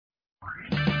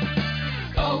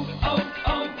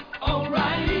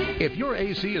If your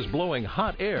AC is blowing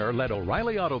hot air, let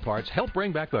O'Reilly Auto Parts help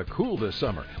bring back the cool this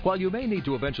summer. While you may need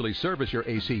to eventually service your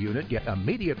AC unit, get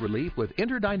immediate relief with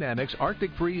Interdynamics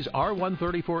Arctic Freeze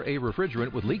R134A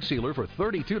refrigerant with leak sealer for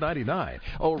 $32.99.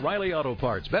 O'Reilly Auto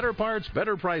Parts, better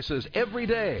prices every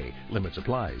day. Limits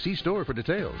apply. See store for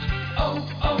details.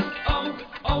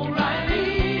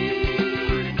 O'Reilly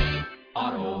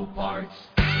Auto Parts.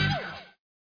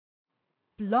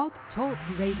 Blog Talk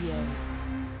Radio.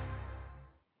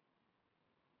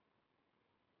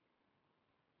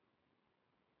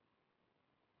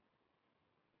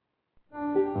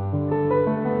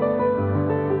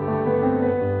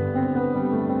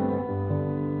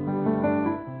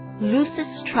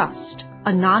 Lucis Trust,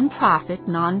 a non-profit,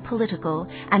 non-political,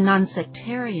 and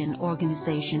non-sectarian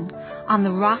organization on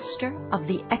the roster of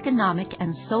the Economic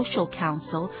and Social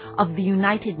Council of the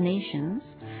United Nations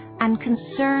and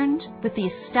concerned with the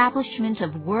establishment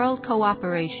of world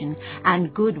cooperation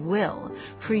and goodwill,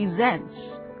 presents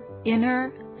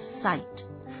Inner Sight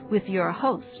with your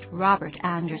host, Robert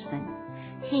Anderson.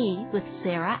 He, with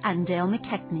Sarah and Dale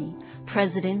McKechnie,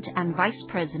 President and Vice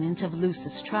President of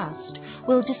Lucis Trust,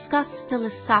 will discuss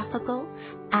philosophical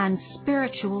and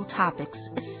spiritual topics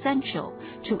essential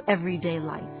to everyday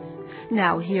life.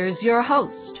 Now here's your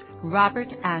host,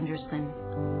 Robert Anderson.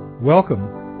 Welcome.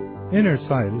 Inner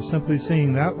sight is simply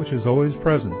seeing that which is always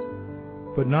present,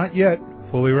 but not yet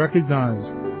fully recognized.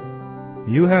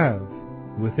 You have,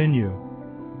 within you,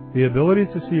 the ability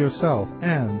to see yourself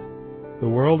and the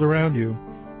world around you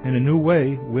in a new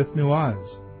way with new eyes.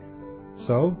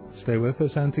 So, stay with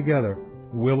us and together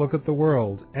we'll look at the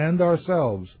world and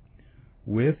ourselves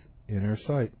with inner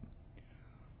sight.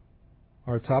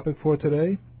 Our topic for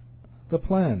today, the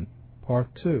plan, part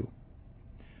 2.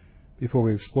 Before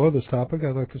we explore this topic,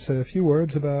 I'd like to say a few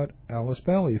words about Alice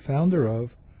Bailey, founder of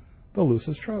the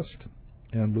Lucis Trust.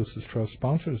 And Lucis Trust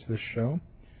sponsors this show.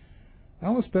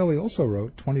 Alice Bailey also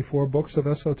wrote 24 books of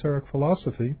esoteric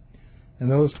philosophy, and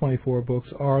those 24 books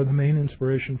are the main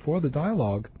inspiration for the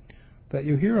dialogue that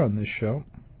you hear on this show.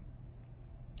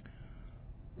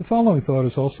 The following thought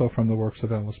is also from the works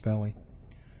of Alice Bailey.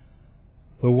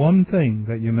 The one thing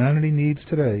that humanity needs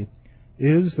today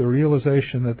is the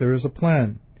realization that there is a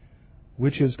plan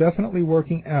which is definitely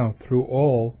working out through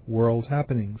all world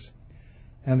happenings,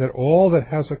 and that all that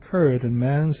has occurred in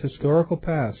man's historical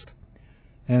past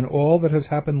and all that has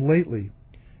happened lately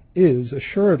is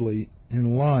assuredly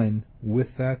in line with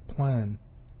that plan.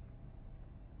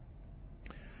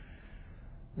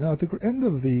 Now, at the end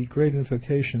of the Great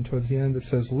Invocation, towards the end, it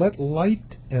says, "Let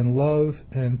light and love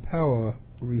and power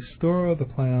restore the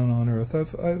plan on earth."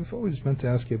 I've always meant to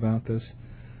ask you about this.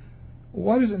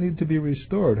 Why does it need to be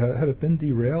restored? Had it been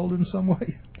derailed in some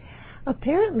way?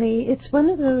 Apparently, it's one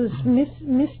of those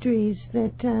mysteries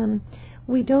that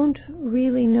we don't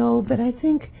really know, but I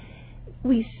think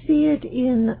we see it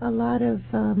in a lot of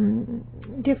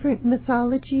different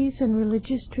mythologies and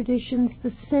religious traditions,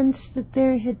 the sense that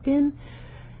there had been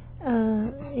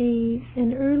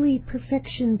an early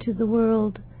perfection to the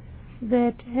world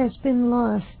that has been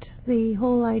lost. The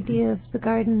whole idea of the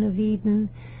Garden of Eden,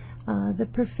 the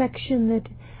perfection that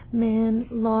man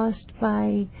lost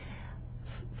by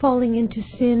falling into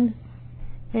sin.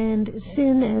 And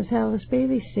sin, as Alice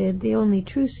Bailey said, the only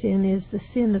true sin is the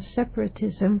sin of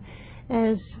separatism.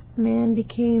 As man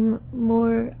became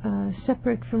more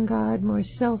separate from God, more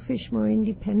selfish, more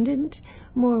independent,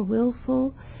 more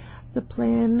willful, the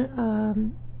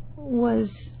plan was,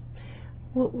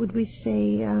 what would we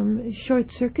say,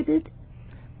 short-circuited?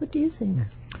 What do you think?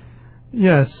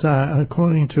 Yes,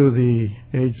 according to the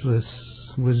ageless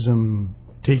wisdom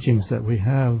teachings that we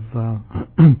have,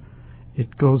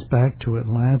 it goes back to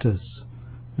Atlantis,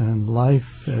 and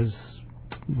life as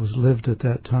was lived at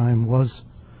that time was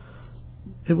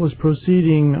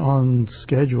proceeding on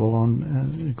schedule,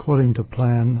 according to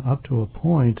plan, up to a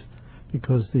point,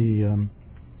 because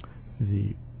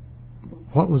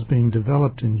what was being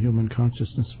developed in human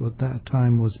consciousness at that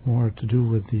time was more to do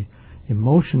with the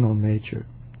emotional nature.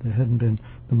 There hadn't been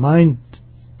the mind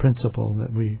principle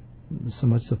that we so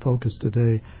much the focus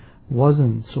today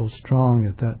wasn't so strong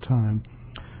at that time.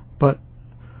 But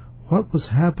what was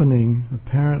happening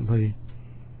apparently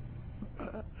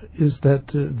is that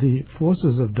the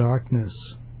forces of darkness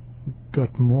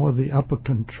got more the upper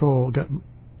control,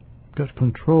 got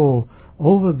control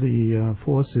over the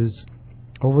forces,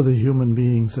 over the human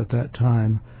beings at that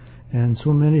time, and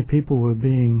so many people were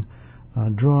being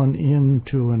drawn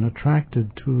into and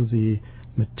attracted to the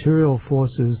material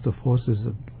forces, the forces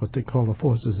of what they call the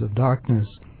forces of darkness,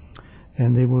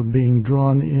 and they were being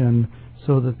drawn in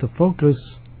so that the focus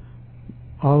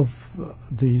of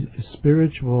the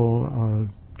spiritual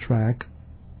track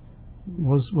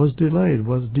was delayed,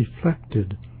 was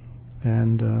deflected,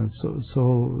 and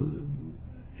so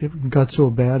it got so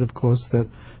bad, of course, that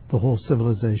the whole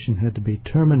civilization had to be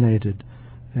terminated,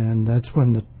 and that's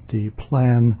when the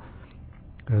plan,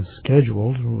 as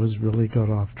scheduled, was really got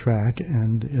off track,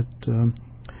 and it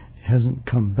hasn't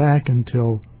come back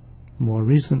until more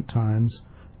recent times,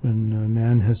 when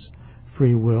man has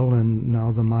free will, and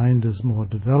now the mind is more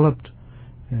developed,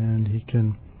 and he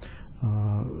can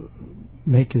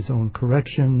make his own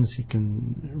corrections. He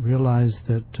can realize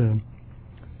that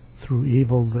through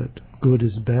evil that good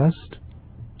is best,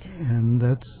 and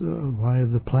that's why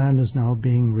the plan is now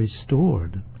being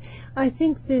restored. I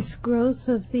think this growth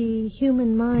of the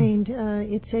human mind,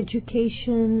 its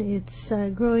education,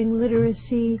 its growing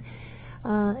literacy,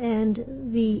 and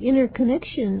the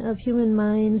interconnection of human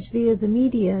minds via the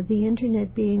media, the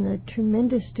internet being a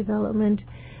tremendous development,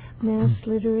 mass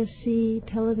literacy,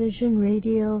 television,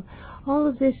 radio, all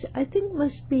of this, I think,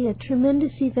 must be a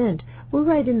tremendous event. We're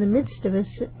right in the midst of it,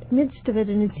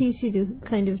 and it's easy to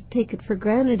kind of take it for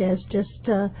granted as just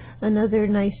another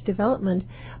nice development.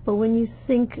 But when you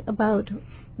think about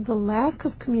the lack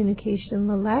of communication,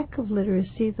 the lack of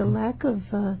literacy, the lack of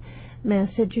mass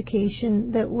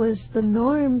education that was the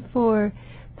norm for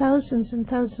thousands and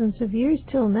thousands of years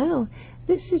till now,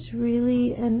 this is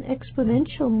really an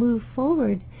exponential move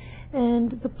forward.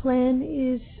 And the plan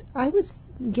is, I would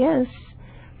guess,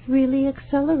 really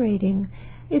accelerating.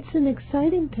 It's an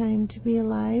exciting time to be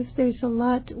alive. There's a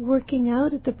lot working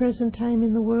out at the present time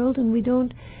in the world, and we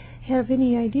don't have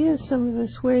any idea, some of us,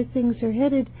 where things are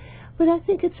headed. But I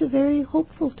think it's a very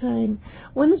hopeful time.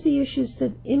 One of the issues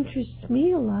that interests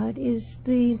me a lot is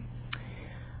the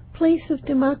place of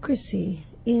democracy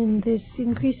in this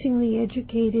increasingly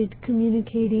educated,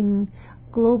 communicating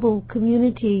global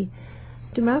community.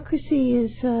 Democracy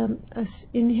is an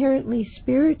inherently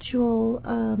spiritual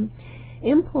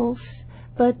impulse,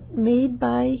 but made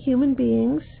by human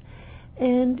beings,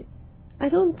 and I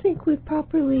don't think we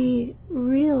properly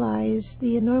realize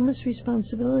the enormous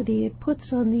responsibility it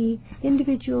puts on the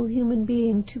individual human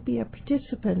being to be a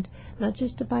participant, not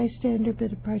just a bystander,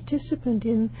 but a participant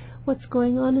in what's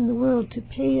going on in the world, to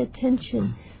pay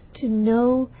attention, to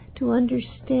know, to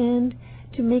understand,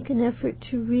 to make an effort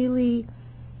to really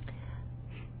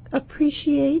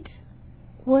appreciate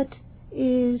what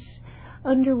is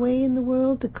underway in the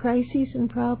world, the crises and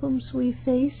problems we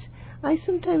face. I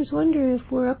sometimes wonder if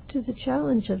we're up to the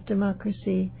challenge of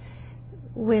democracy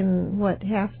when,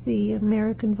 half the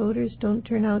American voters don't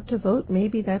turn out to vote.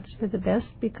 Maybe that's for the best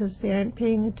because they aren't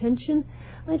paying attention.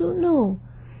 I don't know.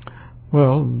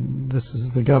 Well, this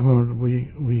is the government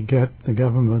we get, the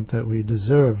government that we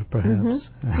deserve, perhaps.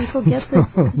 People get the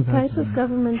type of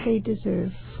government they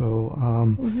deserve. So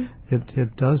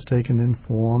it does take an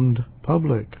informed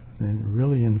public, and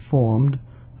really informed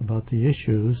about the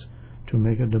issues, to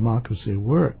make a democracy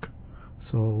work.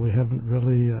 So we haven't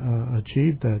really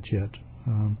achieved that yet.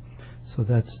 So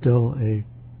that's still a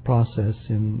process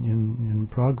in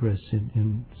progress,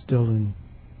 still in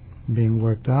being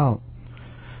worked out.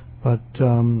 But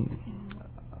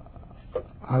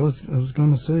I was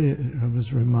going to say, I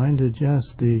was reminded, yes,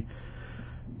 the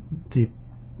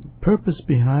purpose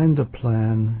behind the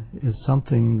plan is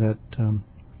something that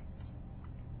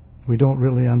we don't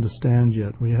really understand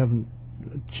yet. We haven't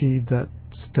achieved that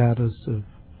status of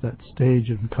that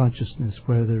stage of consciousness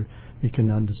where we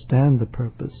can understand the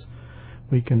purpose.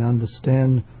 We can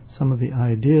understand some of the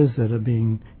ideas that are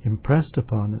being impressed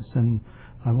upon us. And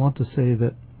I want to say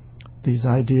that these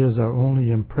ideas are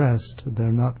only impressed.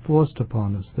 They're not forced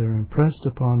upon us. They're impressed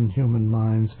upon human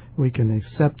minds. We can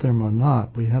accept them or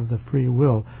not. We have the free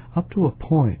will up to a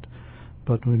point.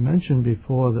 But we mentioned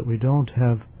before that we don't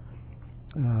have,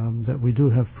 that we do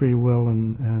have free will,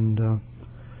 and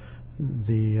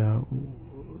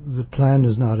the plan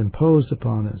is not imposed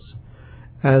upon us.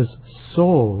 As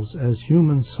souls, as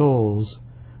human souls,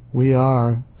 we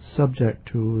are subject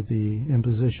to the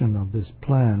imposition of this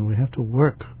plan. We have to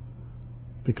work,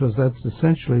 because that's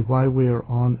essentially why we are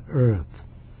on earth,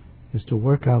 is to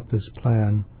work out this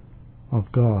plan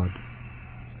of God.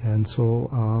 And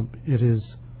so it is,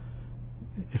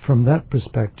 from that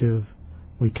perspective,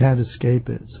 we can't escape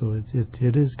it. So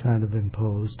it is kind of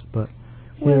imposed, but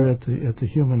here at the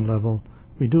human level,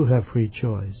 we do have free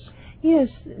choice. Yes,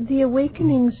 the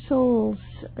awakening souls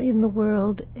in the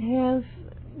world have,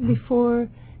 before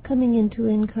coming into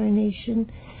incarnation,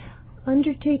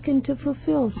 undertaken to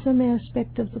fulfill some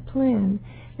aspect of the plan.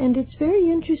 And it's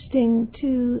very interesting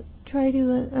to try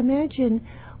to imagine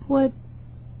what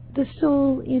the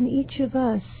soul in each of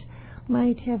us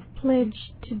might have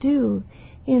pledged to do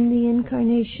in the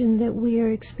incarnation that we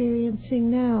are experiencing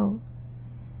now.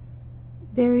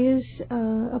 There is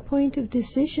a point of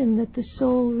decision that the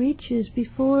soul reaches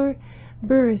before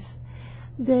birth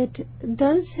that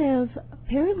does have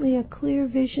apparently a clear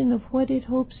vision of what it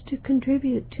hopes to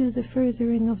contribute to the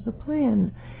furthering of the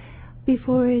plan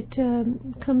before it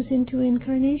comes into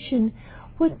incarnation.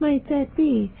 What might that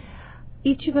be?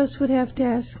 Each of us would have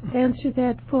to answer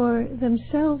that for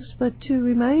themselves, but to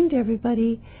remind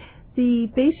everybody, the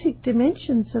basic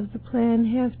dimensions of the plan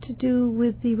have to do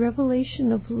with the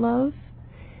revelation of love,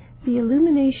 the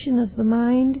illumination of the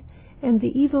mind, and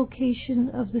the evocation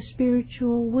of the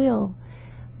spiritual will.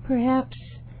 Perhaps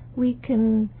we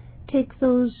can take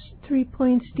those 3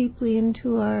 points deeply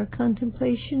into our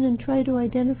contemplation and try to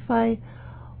identify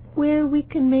where we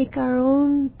can make our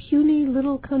own puny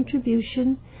little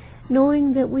contribution,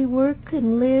 knowing that we work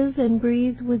and live and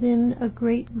breathe within a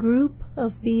great group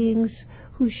of beings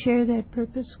who share that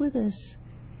purpose with us.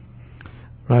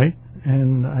 Right,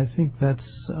 and I think that's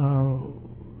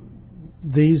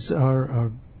these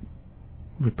are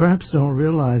we perhaps don't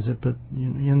realize it, but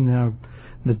in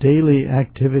the daily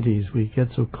activities, we get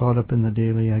so caught up in the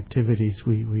daily activities,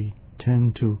 we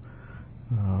tend to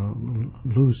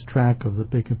lose track of the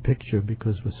bigger picture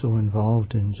because we're so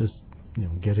involved in just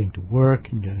getting to work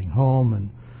and getting home and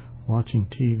watching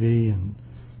TV and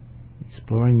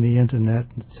exploring the internet,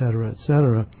 etc.,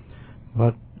 etc.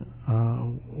 But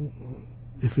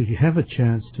if we have a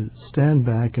chance to stand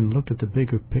back and look at the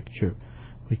bigger picture,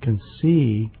 we can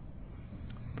see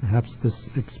perhaps this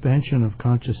expansion of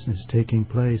consciousness taking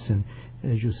place. And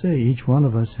as you say, each one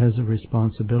of us has a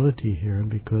responsibility here,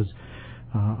 because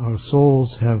our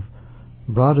souls have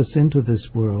brought us into this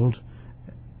world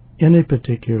in a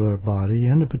particular body,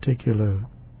 in a particular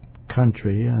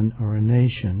country or a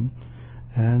nation,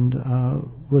 and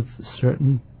with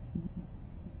certain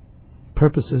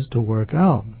purposes to work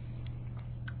out.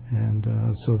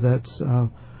 And so that's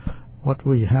what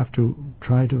we have to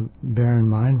try to bear in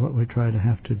mind, what we try to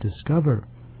have to discover.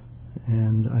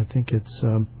 And I think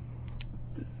it's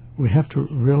we have to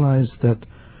realize that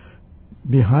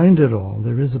behind it all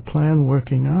there is a plan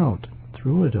working out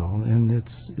through it all, and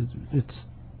it's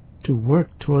to work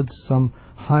towards some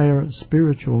higher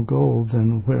spiritual goal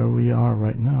than where we are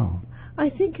right now. I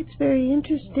think it's very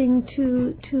interesting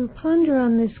to ponder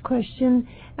on this question.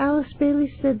 Alice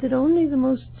Bailey said that only the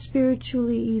most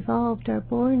spiritually evolved are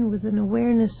born with an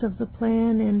awareness of the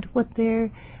plan and what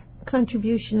their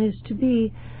contribution is to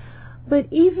be. But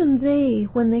even they,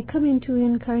 when they come into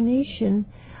incarnation,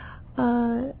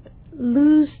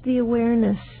 lose the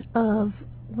awareness of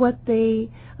what they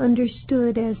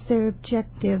understood as their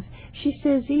objective. She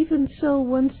says, even so,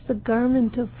 once the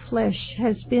garment of flesh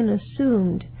has been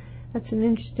assumed, that's an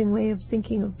interesting way of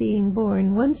thinking of being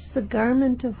born. Once the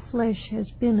garment of flesh has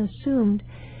been assumed,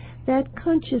 that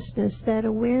consciousness, that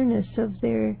awareness of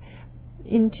their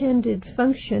intended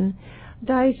function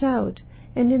dies out.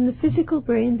 And in the physical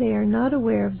brain, they are not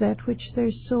aware of that which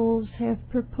their souls have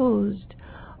proposed.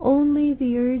 Only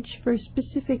the urge for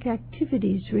specific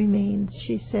activities remains,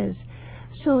 she says.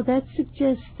 So that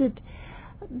suggests that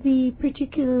the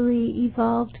particularly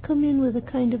evolved come in with a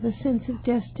kind of a sense of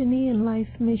destiny and life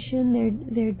mission.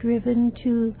 They're driven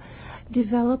to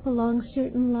develop along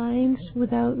certain lines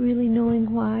without really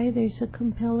knowing why. There's a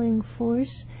compelling force.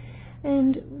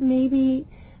 And maybe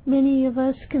many of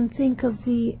us can think of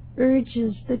the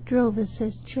urges that drove us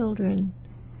as children.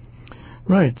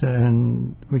 Right,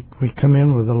 and we come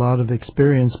in with a lot of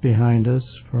experience behind us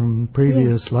from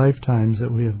previous lifetimes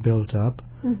that we have built up,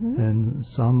 and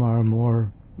some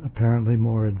are apparently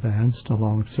more advanced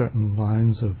along certain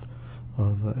lines of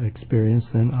experience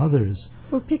than others.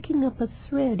 We're picking up a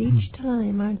thread each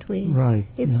time, aren't we? Right.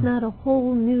 It's not a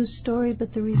whole new story,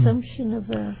 but the resumption of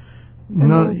a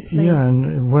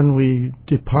and when we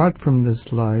depart from this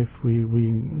life, we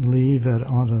leave at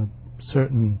a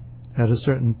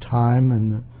certain time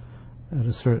and at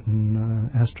a certain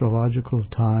astrological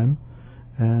time,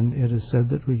 and it is said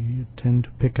that we tend to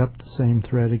pick up the same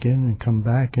thread again and come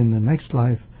back in the next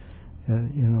life,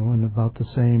 in about the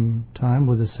same time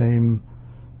with the same,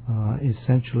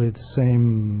 essentially the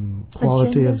same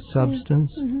quality of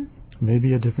substance,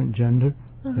 maybe a different gender,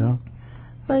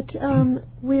 but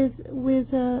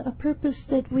with a purpose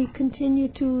that we continue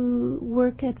to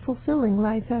work at fulfilling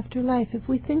life after life. If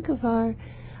we think of our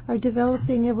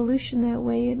developing evolution that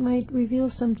way, it might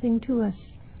reveal something to us.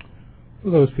 For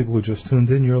those people who just tuned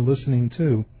in, you're listening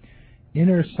to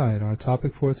Inner Sight. Our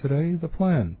topic for today, the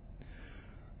plan.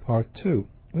 Part 2.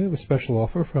 We have a special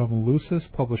offer from Lucis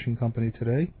Publishing Company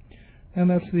today, and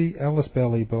that's the Alice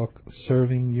Bailey book,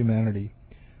 Serving Humanity.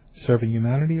 Serving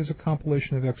Humanity is a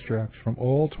compilation of extracts from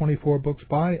all 24 books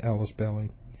by Alice Bailey,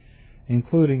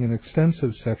 including an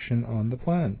extensive section on the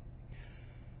plan.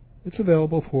 It's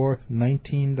available for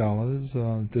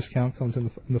 $19. Discount comes in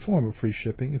the form of free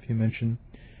shipping if you mention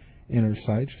Inner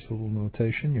Sight. Just a little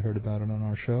notation. You heard about it on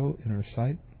our show, Inner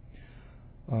Sight.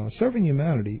 Serving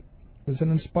Humanity is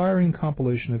an inspiring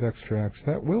compilation of extracts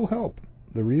that will help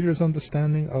the reader's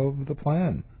understanding of the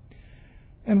plan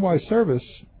and why service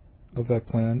of that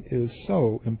plan is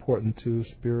so important to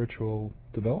spiritual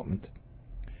development.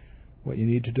 What you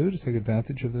need to do to take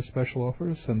advantage of this special offer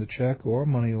is send a check or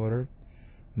money order,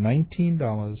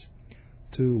 $19,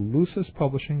 to Lucis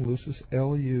Publishing, Lucis,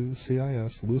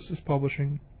 L-U-C-I-S, Lucis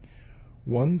Publishing,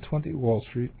 120 Wall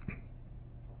Street,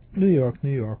 New York,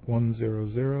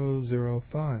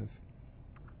 10005.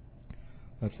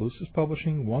 That's Lucis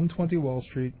Publishing, 120 Wall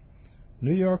Street,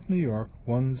 New York,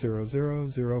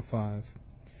 10005.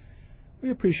 We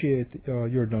appreciate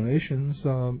your donations.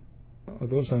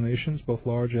 Those donations, both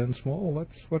large and small,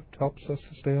 that's what helps us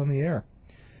to stay on the air.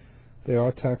 They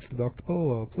are tax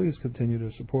deductible. Please continue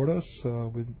to support us.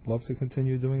 We'd love to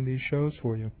continue doing these shows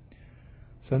for you.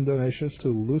 Send donations to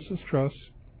Lucis Trust,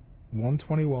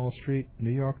 120 Wall Street, New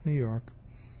York,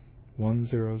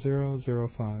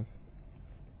 10005.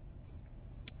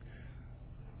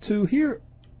 To hear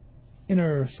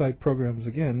Inner Sight programs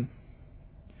again,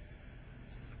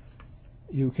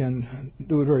 you can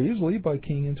do it very easily by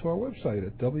keying into our website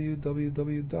at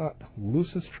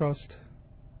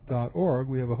www.lucistrust.org.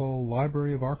 We have a whole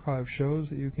library of archive shows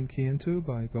that you can key into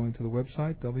by going to the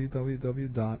website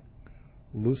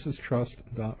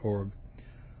www.lucistrust.org.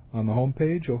 On the home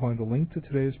page, you'll find a link to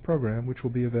today's program, which will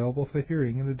be available for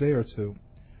hearing in a day or two.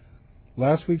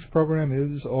 Last week's program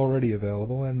is already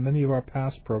available, and many of our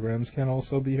past programs can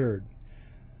also be heard.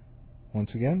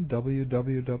 Once again,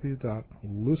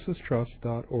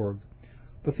 www.lucistrust.org.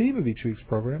 The theme of each week's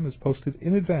program is posted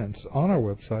in advance on our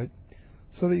website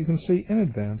so that you can see in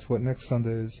advance what next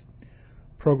Sunday's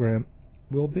program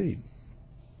will be.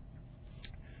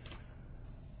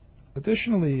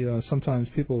 Additionally, sometimes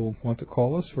people want to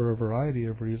call us for a variety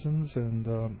of reasons, and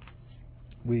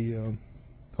we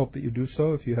hope that you do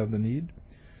so if you have the need.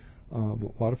 A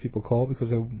lot of people call because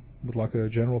they would like a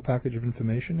general package of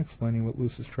information explaining what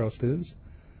Lucis Trust is.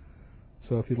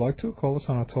 So if you'd like to, call us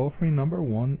on our toll-free number,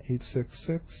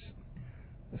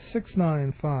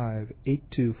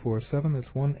 1-866-695-8247. That's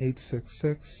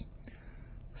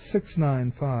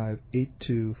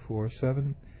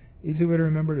 1-866-695-8247. Easy way to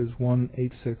remember it is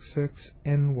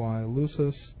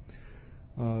 1-866-NY-LUCIS.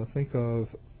 Think of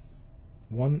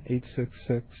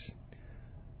 1-866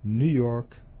 New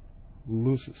York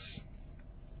Lucis.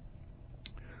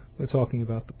 We're talking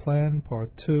about the plan,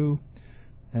 part 2,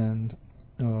 and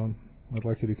I'd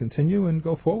like you to continue and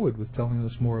go forward with telling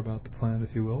us more about the plan,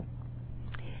 if you will.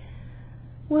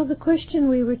 Well, the question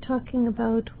we were talking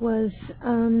about was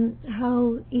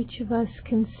how each of us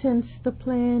can sense the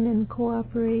plan and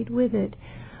cooperate with it.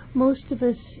 Most of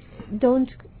us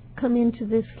don't come into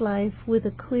this life with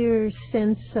a clear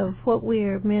sense of what we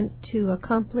are meant to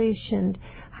accomplish and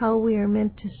how we are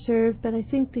meant to serve, but I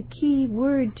think the key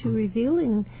word to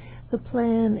revealing the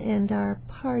plan and our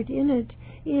part in it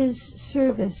is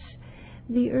service.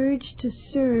 The urge to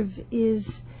serve is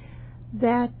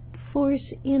that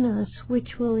force in us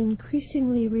which will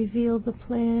increasingly reveal the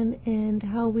plan and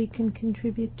how we can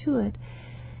contribute to it,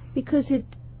 because it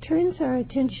turns our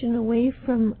attention away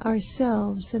from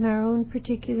ourselves and our own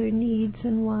particular needs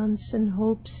and wants and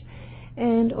hopes,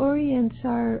 and orients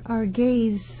our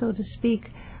gaze, so to speak,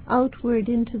 outward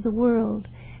into the world.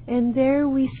 And there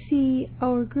we see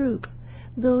our group,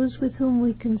 those with whom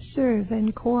we can serve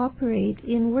and cooperate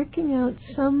in working out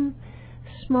some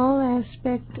small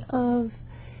aspect of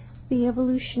the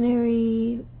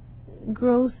evolutionary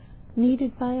growth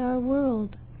needed by our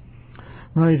world.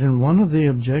 Right, and one of the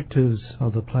objectives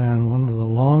of the plan, one of the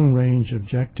long-range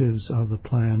objectives of the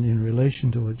plan in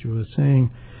relation to what you were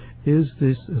saying, is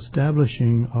this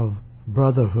establishing of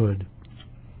brotherhood.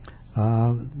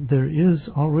 There is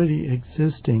already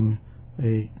existing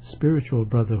a spiritual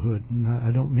brotherhood. And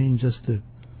I don't mean just the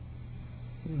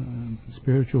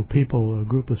spiritual people, a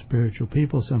group of spiritual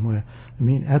people somewhere. I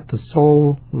mean at the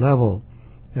soul level,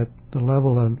 at the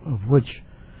level of which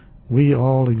we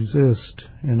all exist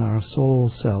in our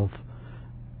soul self,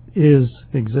 is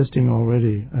existing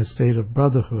already a state of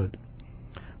brotherhood.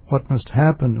 What must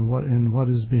happen and what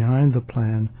is behind the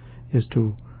plan is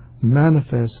to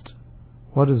manifest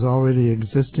what is already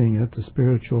existing at the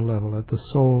spiritual level, at the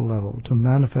soul level, to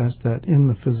manifest that in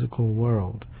the physical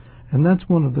world. And that's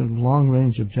one of the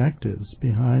long-range objectives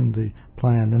behind the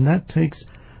plan. And that takes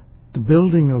the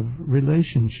building of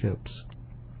relationships.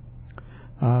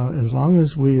 As long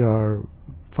as we are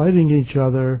fighting each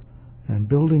other and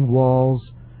building walls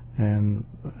and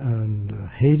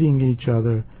hating each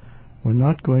other, we're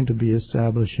not going to be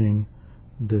establishing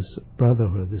this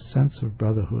brotherhood, this sense of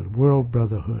brotherhood, world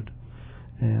brotherhood.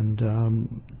 And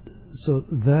so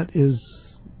that is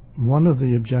one of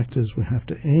the objectives we have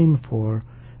to aim for,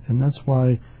 and that's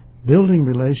why building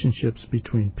relationships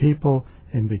between people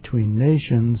and between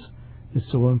nations is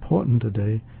so important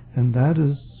today, and that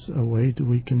is a way that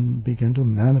we can begin to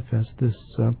manifest this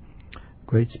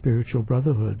great spiritual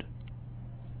brotherhood.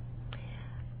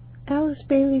 Alice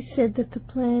Bailey said that the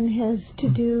plan has to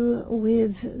do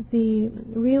with the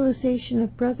realization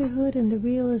of brotherhood and the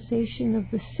realization of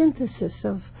the synthesis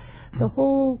of the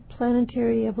whole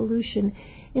planetary evolution.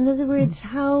 In other words,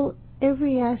 how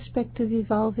every aspect of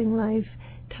evolving life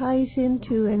ties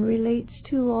into and relates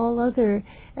to all other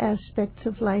aspects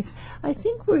of life. I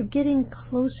think we're getting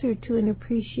closer to an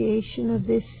appreciation of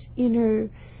this inner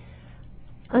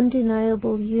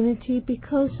undeniable unity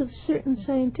because of certain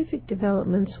scientific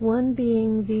developments, one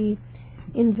being the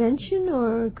invention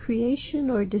or creation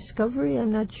or discovery,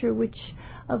 I'm not sure which,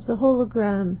 of the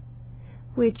hologram,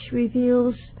 which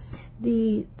reveals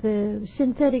the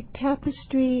synthetic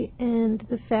tapestry and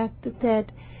the fact that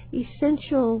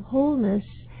essential wholeness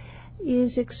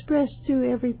is expressed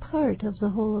through every part of the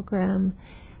hologram.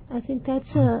 I think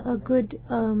that's a good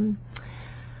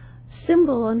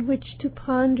symbol on which to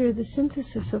ponder the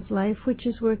synthesis of life, which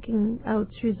is working out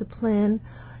through the plan.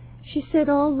 She said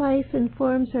all life and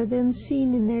forms are then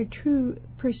seen in their true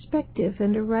perspective,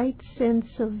 and a right sense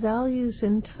of values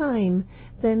and time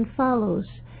then follows.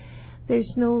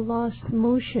 There's no lost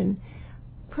motion.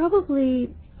 Probably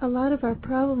a lot of our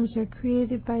problems are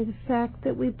created by the fact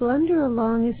that we blunder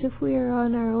along as if we are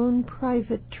on our own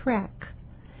private track,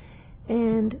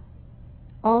 and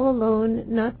all alone,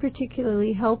 not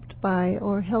particularly helped by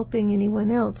or helping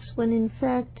anyone else, when in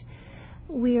fact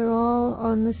we are all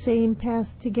on the same path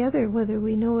together, whether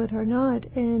we know it or not,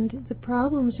 and the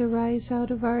problems arise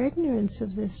out of our ignorance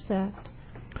of this fact.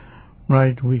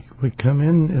 Right. We come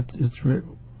in,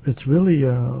 it's really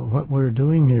what we're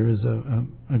doing here is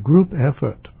a group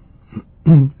effort,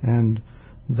 and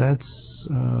that's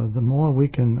the more we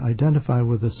can identify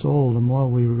with the soul, the more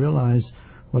we realize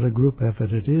what a group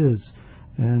effort it is.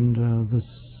 And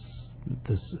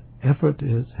this effort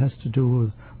has to do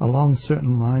with along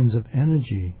certain lines of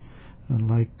energy,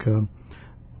 like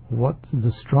what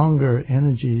the stronger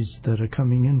energies that are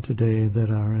coming in today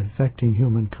that are affecting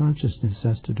human consciousness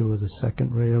has to do with the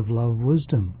second ray of love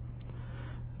wisdom,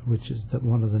 which is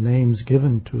one of the names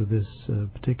given to this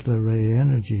particular ray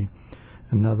energy.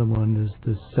 Another one is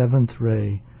the seventh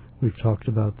ray. We've talked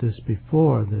about this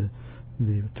before, the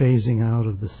phasing out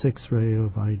of the sixth ray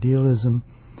of idealism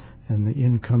and the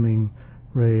incoming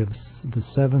ray of the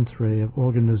seventh ray of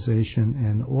organization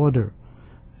and order.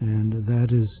 And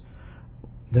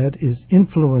that is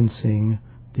influencing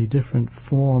the different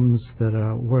forms that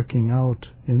are working out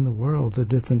in the world, the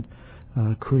different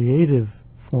creative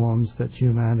forms that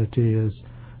humanity is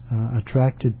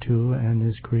attracted to and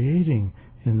is creating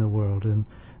in the world. And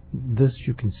this,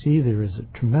 you can see there is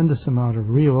a tremendous amount of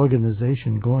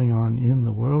reorganization going on in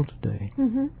the world today.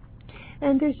 Mm-hmm.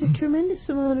 And there's a tremendous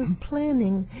amount of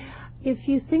planning. If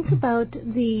you think about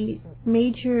the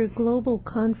major global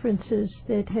conferences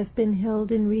that have been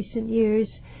held in recent years,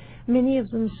 many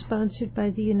of them sponsored by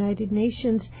the United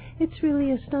Nations, it's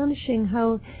really astonishing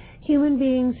how human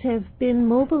beings have been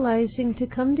mobilizing to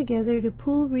come together to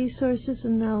pool resources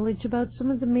and knowledge about some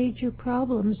of the major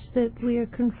problems that we are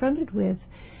confronted with.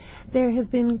 There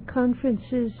have been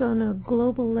conferences on a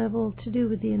global level to do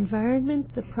with the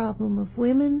environment, the problem of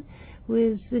women,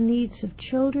 with the needs of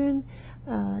children,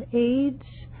 AIDS,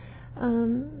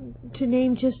 to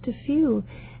name just a few.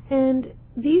 And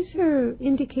these are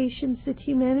indications that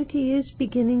humanity is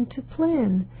beginning to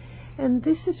plan. And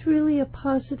this is really a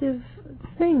positive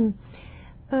thing.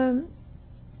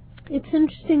 It's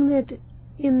interesting that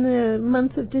in the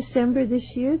month of December this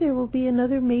year, there will be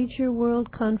another major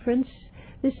world conference,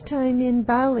 this time in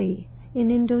Bali,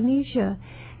 in Indonesia,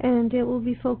 and it will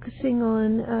be focusing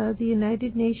on the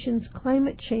United Nations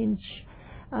climate change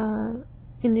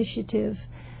initiative.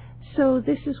 So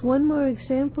this is one more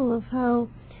example of how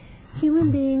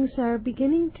human beings are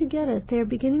beginning to get it. They're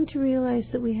beginning to realize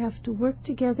that we have to work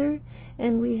together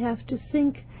and we have to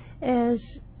think as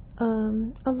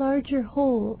a larger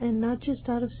whole and not just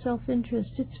out of self-interest.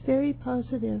 It's very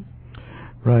positive.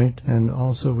 Right, and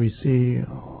also we see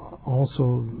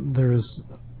there is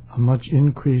a much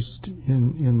increased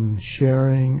in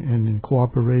sharing and in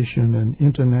cooperation and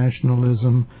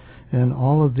internationalism And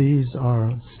all of these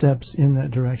are steps in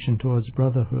that direction towards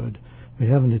brotherhood. We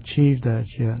haven't achieved that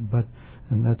yet,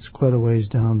 and that's quite a ways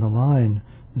down the line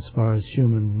as far as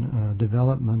human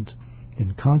development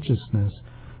in consciousness.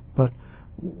 But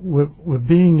we're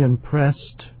being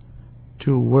impressed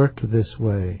to work this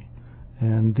way.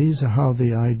 And these are how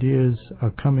the ideas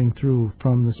are coming through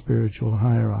from the spiritual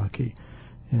hierarchy.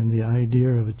 And the idea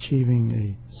of achieving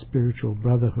a spiritual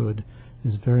brotherhood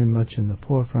is very much in the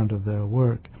forefront of their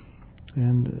work.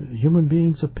 And human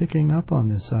beings are picking up on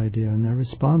this idea, and they're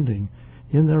responding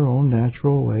in their own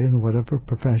natural way in whatever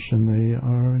profession they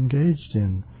are engaged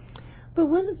in. But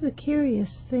one of the curious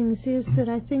things is that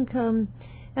I think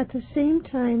at the same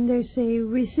time there's a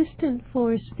resistant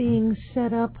force being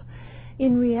set up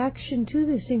in reaction to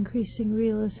this increasing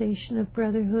realization of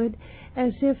brotherhood,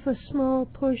 as if a small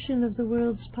portion of the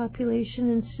world's population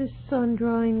insists on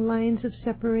drawing lines of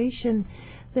separation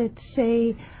that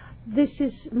say, this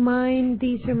is mine,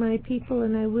 these are my people,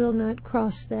 and I will not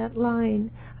cross that line.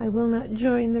 I will not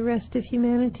join the rest of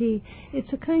humanity.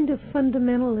 It's a kind of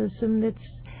fundamentalism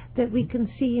that we can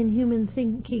see in human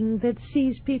thinking that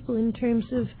sees people in terms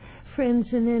of friends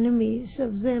and enemies,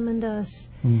 of them and us.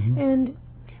 Mm-hmm. And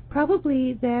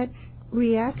probably that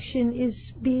reaction is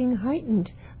being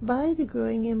heightened by the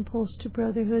growing impulse to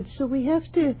brotherhood. So we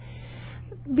have to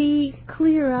be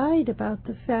clear-eyed about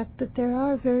the fact that there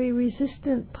are very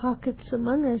resistant pockets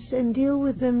among us and deal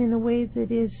with them in a way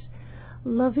that is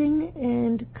loving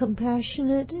and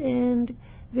compassionate and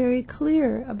very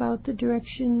clear about the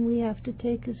direction we have to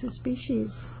take as a species.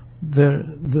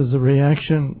 There's a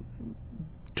reaction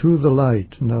to the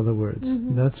light, in other words.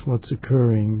 Mm-hmm. That's what's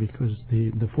occurring, because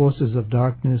the forces of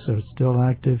darkness are still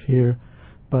active here,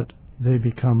 but they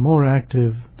become more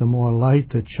active the more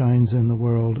light that shines in the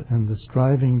world, and the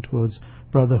striving towards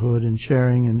brotherhood and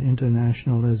sharing and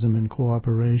internationalism and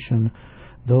cooperation,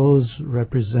 those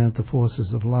represent the forces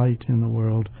of light in the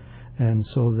world, and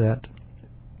so that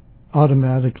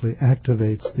automatically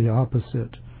activates the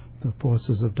opposite, the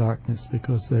forces of darkness,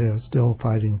 because they are still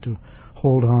fighting to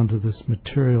hold on to this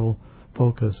material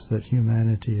focus that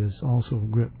humanity is also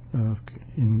gripped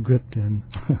in.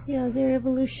 Yeah, their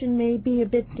evolution may be a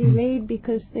bit delayed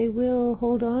because they will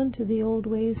hold on to the old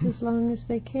ways as long as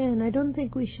they can. I don't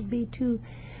think we should be too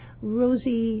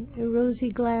rosy-glassed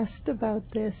about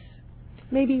this.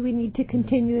 Maybe we need to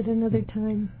continue at another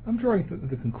time. I'm drawing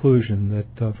the conclusion that,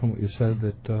 from what you said,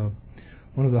 that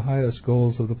one of the highest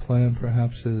goals of the plan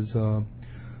perhaps is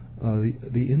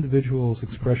the individual's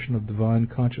expression of divine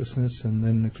consciousness and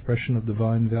then expression of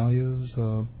divine values.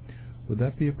 Would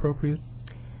that be appropriate?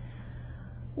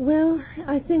 Well,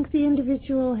 I think the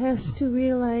individual has to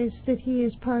realize that he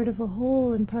is part of a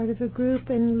whole and part of a group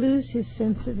and lose his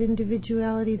sense of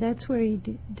individuality. That's where he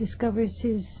discovers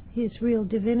his real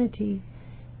divinity.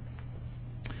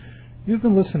 You've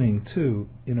been listening to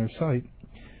Inner Sight,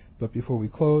 but before we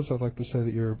close, I'd like to say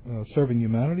that your Serving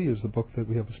Humanity is the book that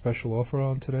we have a special offer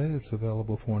on today. It's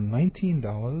available for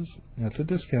 $19. That's a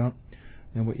discount.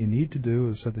 And what you need to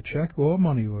do is send a check or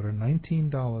money order,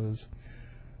 $19,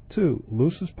 to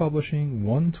Lucis Publishing,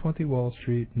 120 Wall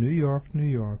Street, New York, New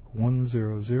York,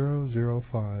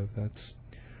 10005. That's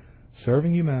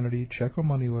Serving Humanity, check or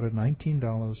money order,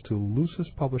 $19 to Lucis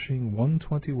Publishing,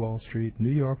 120 Wall Street, New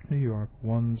York, New York,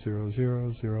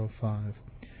 10005.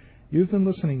 You've been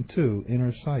listening to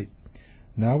Inner Sight.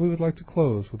 Now we would like to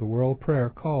close with a world prayer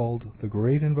called the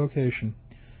Great Invocation.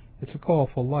 It's a call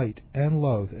for light and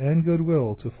love and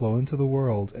goodwill to flow into the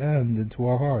world and into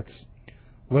our hearts.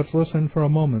 Let's listen for a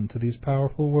moment to these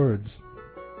powerful words.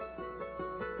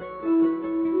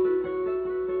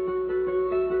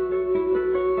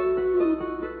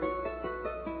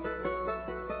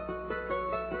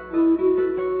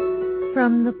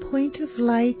 From the point of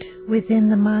light within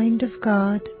the mind of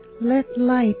God, let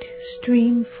light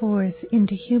stream forth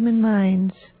into human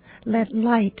minds. Let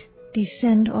light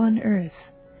descend on earth.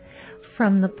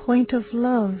 From the point of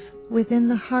love within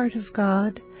the heart of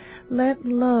God, let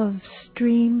love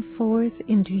stream forth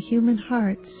into human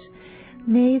hearts.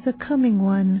 May the coming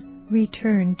one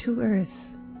return to earth.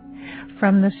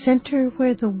 From the center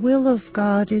where the will of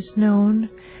God is known,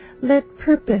 let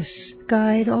purpose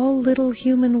guide all little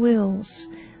human wills,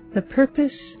 the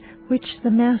purpose which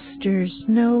the masters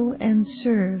know and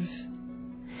serve.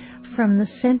 From the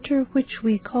center which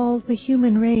we call the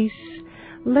human race,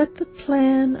 let the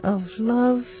plan of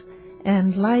love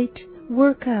and light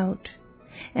work out,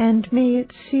 and may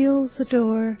it seal the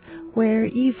door where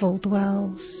evil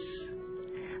dwells.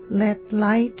 Let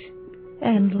light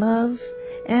and love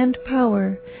and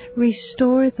power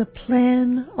restore the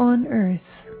plan on earth.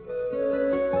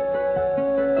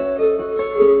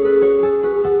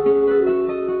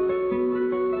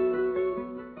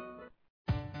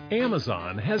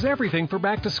 Amazon has everything for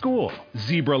back to school.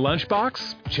 Zebra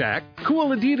lunchbox? Check.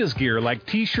 Cool Adidas gear like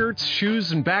t-shirts,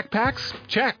 shoes, and backpacks?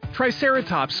 Check.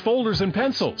 Triceratops folders and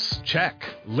pencils? Check.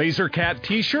 Laser Cat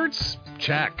t-shirts?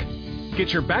 Check.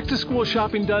 Get your back-to-school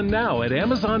shopping done now at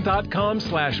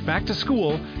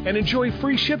Amazon.com/back-to-school and enjoy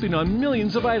free shipping on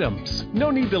millions of items.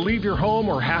 No need to leave your home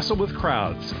or hassle with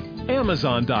crowds.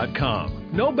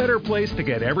 Amazon.com. No better place to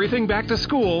get everything back to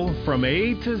school from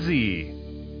A to Z.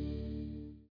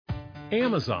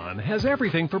 Amazon has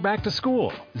everything for back to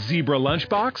school. Zebra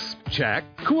lunchbox? Check.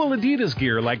 Cool Adidas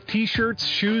gear like t-shirts,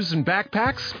 shoes, and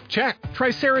backpacks? Check.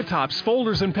 Triceratops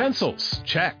folders and pencils?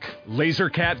 Check. Laser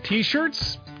Cat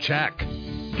t-shirts? Check.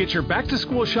 Get your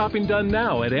back-to-school shopping done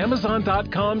now at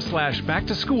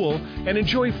Amazon.com/back-to-school and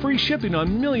enjoy free shipping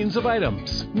on millions of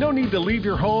items. No need to leave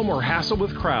your home or hassle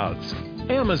with crowds.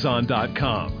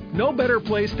 Amazon.com. No better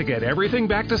place to get everything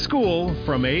back to school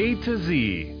from A to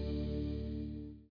Z.